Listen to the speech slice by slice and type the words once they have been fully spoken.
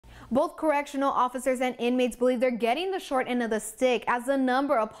Both correctional officers and inmates believe they're getting the short end of the stick as the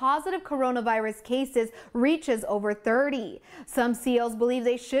number of positive coronavirus cases reaches over 30. Some COs believe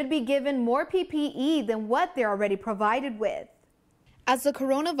they should be given more PPE than what they're already provided with. As the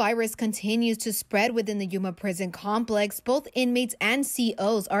coronavirus continues to spread within the Yuma prison complex, both inmates and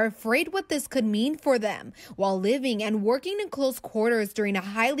COs are afraid what this could mean for them while living and working in close quarters during a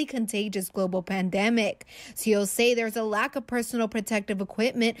highly contagious global pandemic. COs say there's a lack of personal protective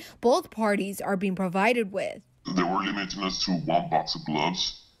equipment both parties are being provided with. They were limiting us to one box of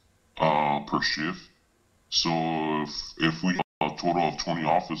gloves per shift. So if we have a total of 20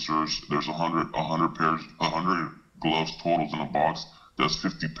 officers, there's 100 gloves totals in a box. That's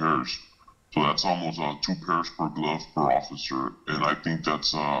 50 pairs. So that's almost 2 pairs per glove per officer. And I think that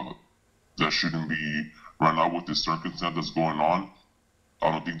shouldn't be, right now with the circumstance that's going on, I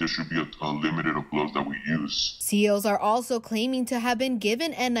don't think there should be a limit of gloves that we use. COs are also claiming to have been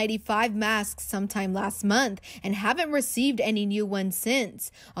given N95 masks sometime last month and haven't received any new ones since.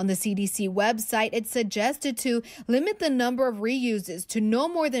 On the CDC website, it's suggested to limit the number of reuses to no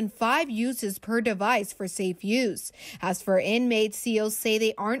more than 5 uses per device for safe use. As for inmates, COs say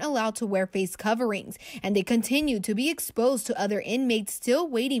they aren't allowed to wear face coverings and they continue to be exposed to other inmates still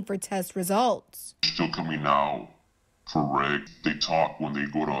waiting for test results. Still coming out for reg. They talk when they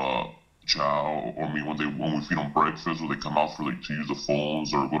go to chow, or when we feed them breakfast, or they come out for to use the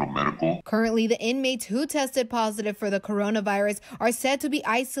phones or go to medical. Currently, the inmates who tested positive for the coronavirus are said to be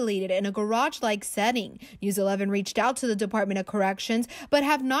isolated in a garage-like setting. News 11 reached out to the Department of Corrections, but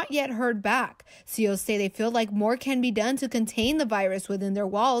have not yet heard back. COs say they feel like more can be done to contain the virus within their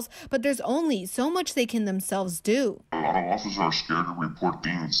walls, but there's only so much they can themselves do. A lot of officers are scared to report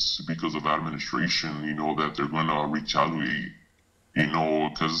things because of administration, that they're going to retaliate.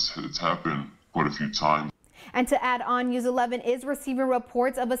 Because it's happened quite a few times. And to add on, News 11 is receiving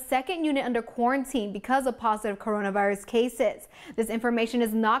reports of a second unit under quarantine because of positive coronavirus cases. This information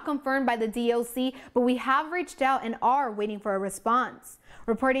is not confirmed by the DOC, but we have reached out and are waiting for a response.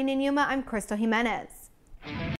 Reporting in Yuma, I'm Crystal Jimenez.